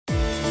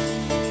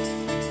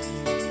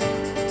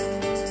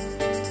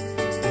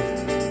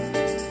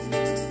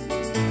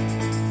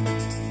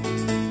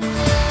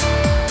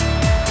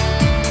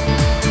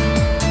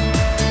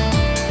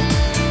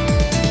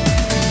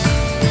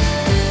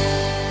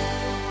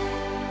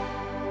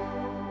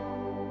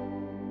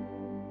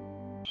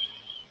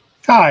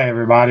Hi,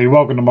 everybody.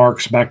 Welcome to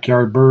Mark's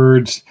Backyard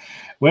Birds.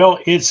 Well,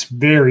 it's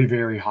very,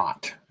 very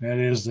hot. It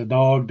is the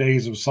dog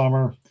days of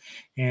summer.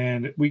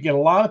 And we get a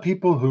lot of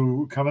people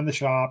who come in the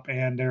shop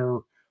and they're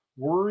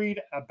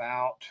worried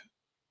about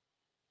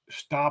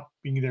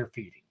stopping their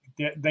feeding.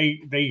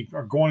 They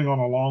are going on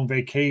a long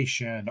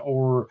vacation,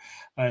 or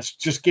it's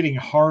just getting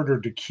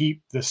harder to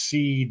keep the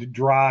seed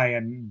dry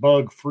and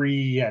bug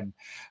free. And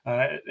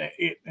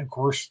of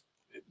course,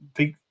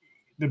 they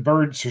the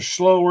birds are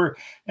slower,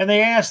 and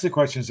they ask the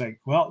questions like,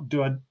 well,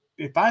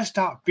 if I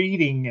stop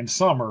feeding in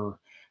summer,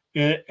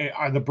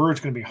 are the birds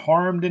going to be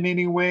harmed in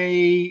any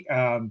way?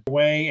 And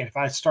if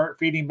I start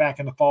feeding back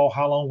in the fall,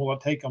 how long will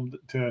it take them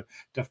to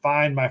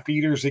find my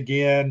feeders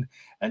again?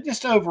 And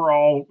just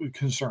overall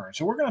concern.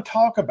 So we're going to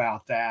talk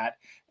about that,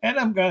 and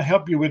I'm going to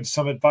help you with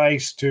some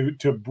advice to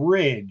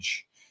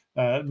bridge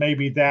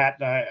maybe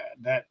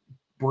that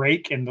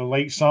break in the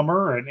late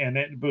summer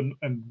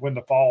and when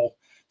the fall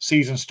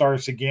season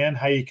starts again,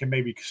 how you can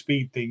maybe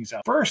speed things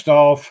up. First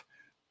off,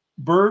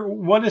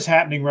 what is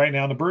happening right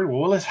now in the bird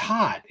world? Well, it's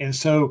hot.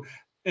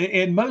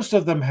 And most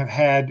of them have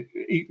had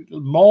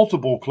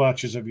multiple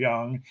clutches of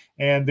young,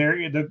 and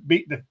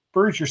the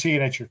birds you're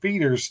seeing at your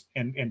feeders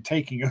and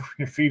taking over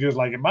your feeders,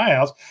 like at my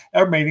house,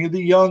 are mainly the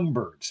young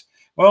birds.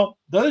 Well,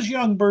 those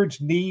young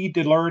birds need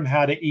to learn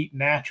how to eat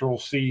natural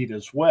seed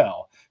as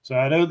well. So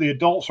I know the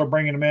adults are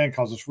bringing them in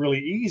because it's really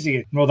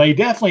easy. Well, they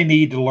definitely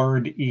need to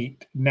learn to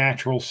eat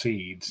natural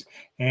seeds,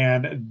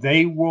 and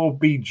they will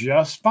be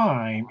just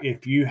fine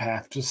if you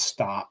have to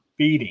stop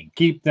feeding.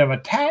 Keep them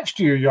attached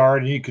to your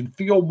yard, and you can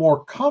feel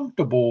more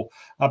comfortable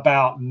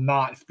about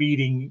not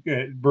feeding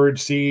bird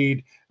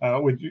seed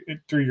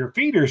through your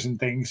feeders and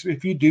things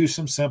if you do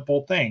some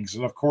simple things.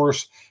 And of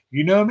course,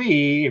 you know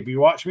me, if you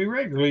watch me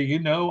regularly, you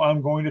know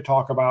I'm going to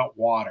talk about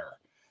water.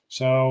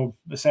 So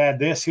let's add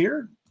this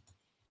here.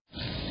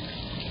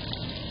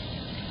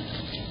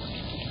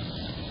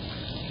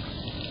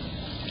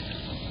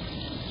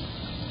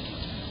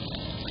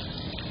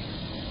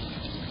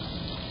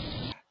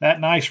 That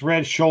nice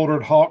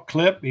red-shouldered hawk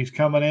clip, he's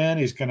coming in.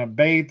 He's going to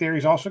bathe there.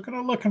 He's also going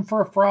to looking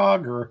for a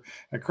frog or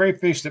a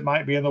crayfish that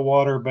might be in the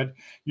water. But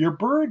your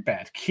bird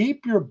bath,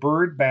 keep your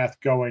bird bath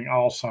going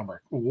all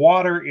summer.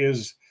 Water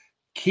is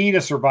key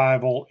to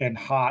survival in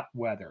hot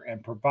weather,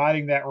 and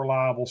providing that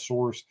reliable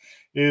source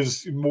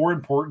is more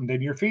important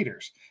than your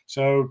feeders.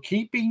 So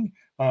keeping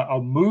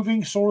a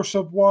moving source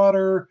of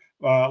water,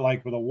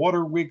 like with a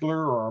water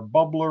wiggler or a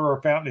bubbler or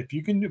a fountain, if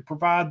you can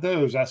provide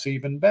those, that's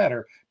even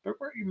better. But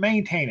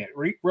maintain it,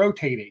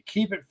 rotate it,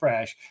 keep it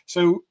fresh.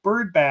 So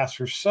bird baths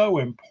are so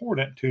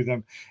important to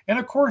them. And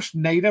of course,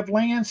 native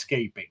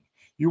landscaping.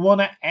 You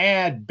want to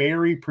add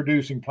berry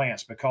producing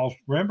plants, because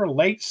remember,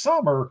 late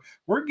summer,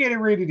 we're getting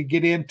ready to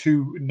get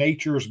into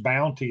nature's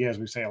bounty, as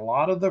we say. A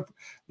lot of the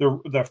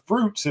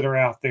fruits that are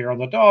out there on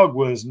the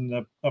dogwoods and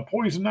the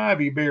poison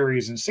ivy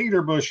berries and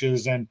cedar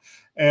bushes and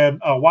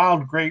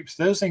wild grapes,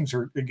 those things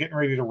are getting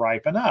ready to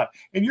ripen up.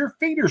 And your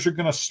feeders are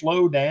going to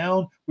slow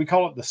down. We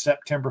call it the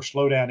September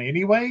slowdown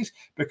anyways,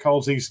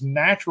 because these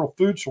natural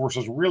food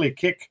sources really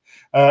kick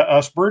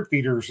us bird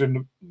feeders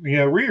in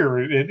the rear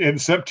in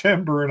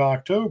September and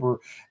October.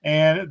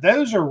 And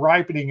those are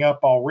ripening up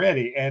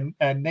already. And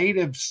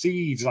native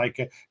seeds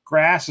like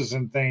grasses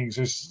and things,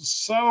 there's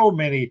so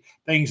many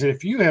things that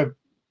if you have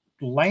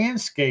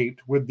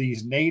landscaped with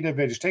these native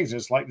vegetations,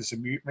 it's like this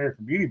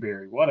American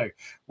beautyberry.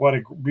 What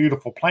a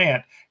beautiful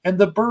plant, and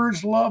the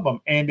birds love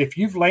them. And if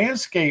you've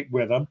landscaped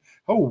with them,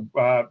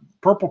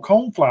 purple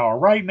coneflower.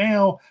 Right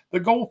now, the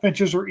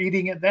goldfinches are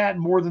eating at that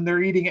more than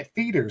they're eating at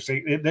feeders.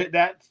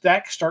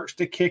 That starts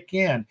to kick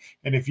in.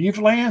 And if you've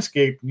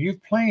landscaped and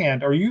you've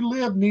planned, or you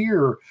live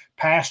near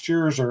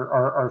pastures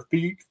or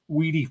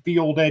weedy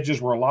field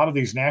edges where a lot of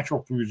these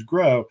natural foods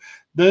grow,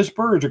 those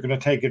birds are going to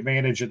take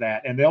advantage of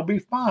that, and they'll be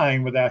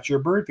fine without your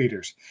bird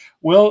feeders.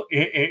 Well,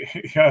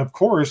 of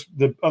course,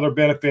 the other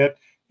benefit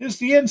is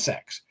the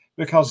insects,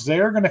 because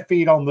they're going to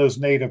feed on those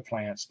native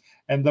plants,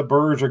 and the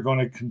birds are going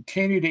to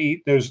continue to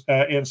eat those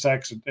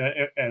insects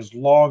as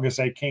long as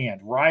they can,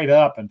 right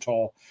up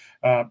until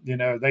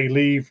they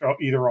leave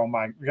either on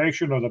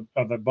migration, or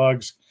the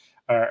bugs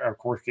of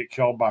course get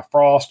killed by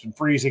frost and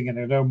freezing, and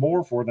there's no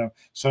more for them.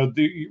 So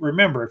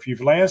remember, if you've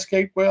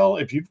landscaped well,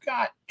 if you've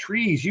got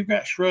trees, you've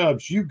got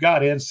shrubs, you've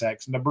got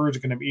insects, and the birds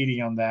are going to be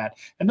eating on that,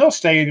 and they'll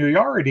stay in your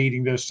yard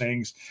eating those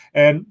things.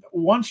 And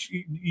once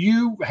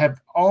you have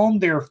on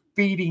their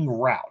feeding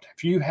route,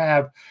 if you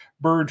have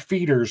bird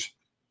feeders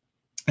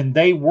and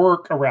they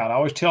work around, I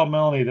always tell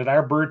Melanie that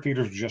our bird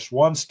feeders are just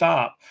one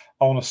stop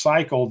on a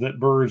cycle that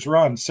birds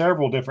run,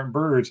 several different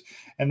birds,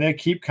 and they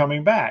keep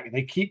coming back.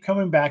 They keep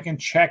coming back and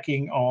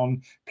checking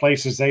on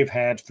places they've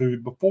had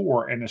food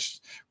before. And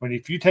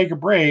if you take a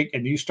break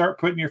and you start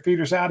putting your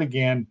feeders out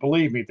again,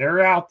 believe me,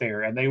 they're out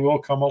there and they will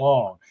come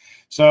along.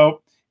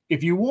 So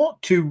if you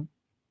want to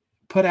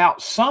put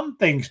out some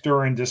things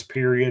during this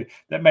period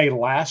that may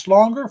last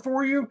longer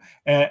for you,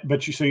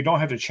 but so you don't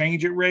have to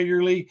change it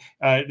regularly.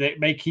 They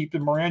may keep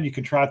them around. You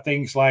can try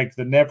things like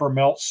the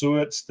NeverMelt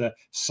Suets, the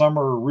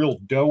summer real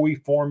doughy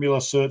formula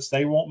Suets.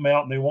 They won't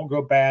melt and they won't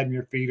go bad in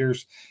your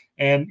feeders.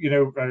 And,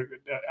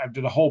 I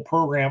did a whole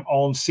program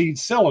on seed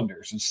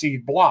cylinders and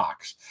seed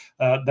blocks.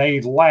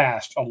 They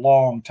last a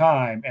long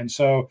time. And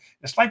so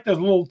it's like those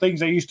little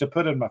things I used to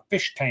put in my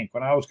fish tank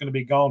when I was going to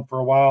be gone for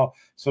a while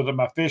so that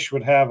my fish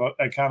would have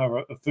a kind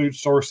of a food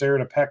source there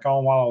to peck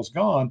on while I was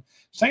gone.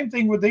 Same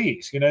thing with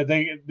these.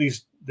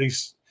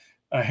 These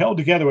held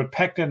together with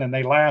pectin, and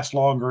they last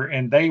longer,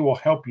 and they will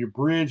help you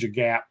bridge a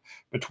gap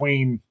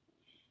between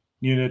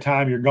the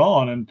time you're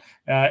gone.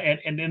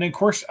 And of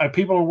course,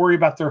 people are worried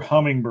about their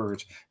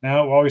hummingbirds.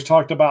 Now, we always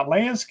talked about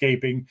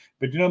landscaping,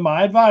 but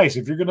my advice,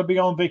 if you're going to be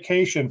on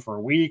vacation for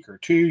a week or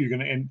two,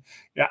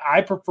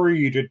 I prefer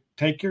you to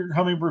take your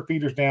hummingbird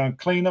feeders down,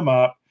 clean them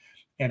up,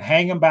 and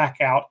hang them back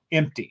out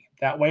empty.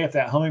 That way, if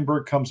that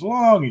hummingbird comes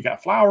along, you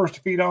got flowers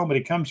to feed on, but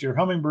he comes to your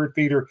hummingbird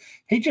feeder,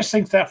 he just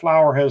thinks that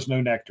flower has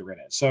no nectar in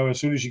it. So as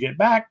soon as you get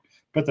back,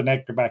 put the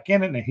nectar back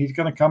in it, and he's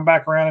going to come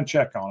back around and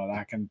check on it.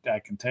 I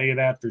can tell you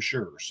that for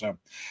sure. So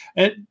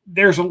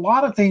there's a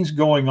lot of things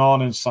going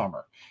on in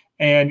summer,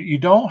 and you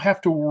don't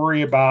have to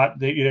worry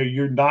about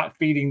you're not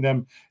feeding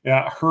them,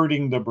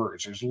 hurting the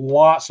birds. There's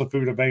lots of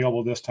food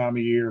available this time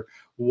of year.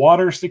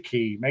 Water's the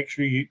key. Make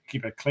sure you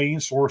keep a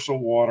clean source of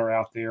water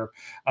out there,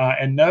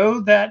 and know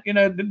that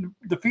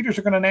the feeders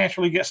are going to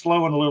naturally get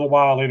slow in a little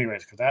while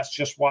anyways, because that's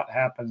just what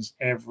happens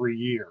every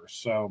year.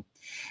 So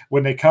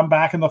when they come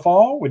back in the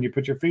fall, when you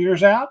put your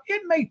feeders out,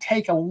 it may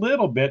take a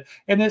little bit,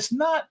 and it's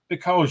not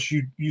because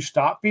you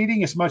stop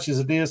feeding as much as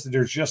it is that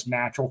there's just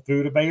natural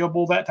food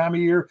available that time of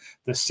year.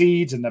 The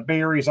seeds and the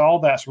berries, all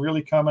that's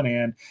really coming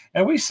in,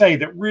 and we say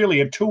that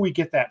really until we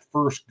get that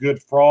first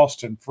good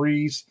frost and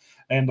freeze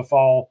in the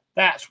fall,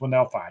 that's when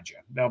they'll find you.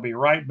 They'll be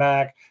right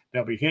back.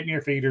 They'll be hitting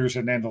your feeders,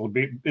 and then it'll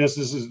be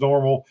business as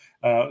normal.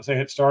 Say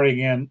it's starting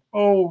in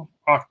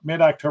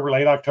mid-October,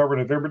 late October,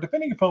 November,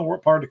 depending upon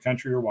what part of the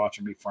country you're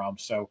watching me from.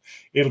 So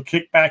it'll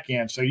kick back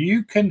in. So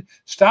you can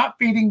stop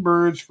feeding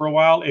birds for a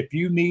while if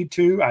you need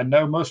to. I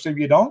know most of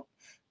you don't,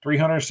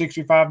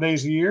 365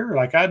 days a year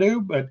like I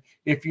do, but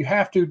if you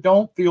have to,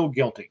 don't feel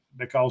guilty,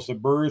 because the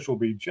birds will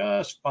be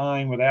just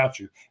fine without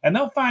you, and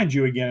they'll find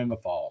you again in the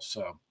fall.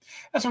 So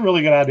that's a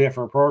really good idea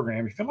for a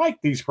program. If you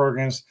like these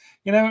programs,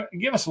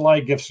 give us a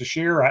like, give us a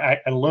share.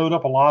 I load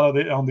up a lot of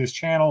it on this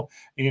channel.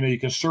 You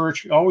can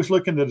search, always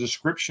look in the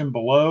description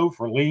below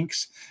for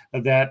links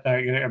that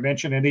I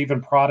mentioned, and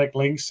even product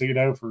links,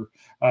 for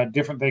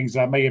different things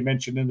I may have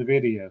mentioned in the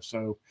video.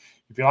 So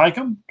if you like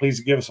them, please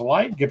give us a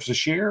like, give us a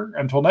share.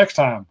 Until next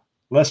time,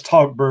 let's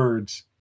talk birds.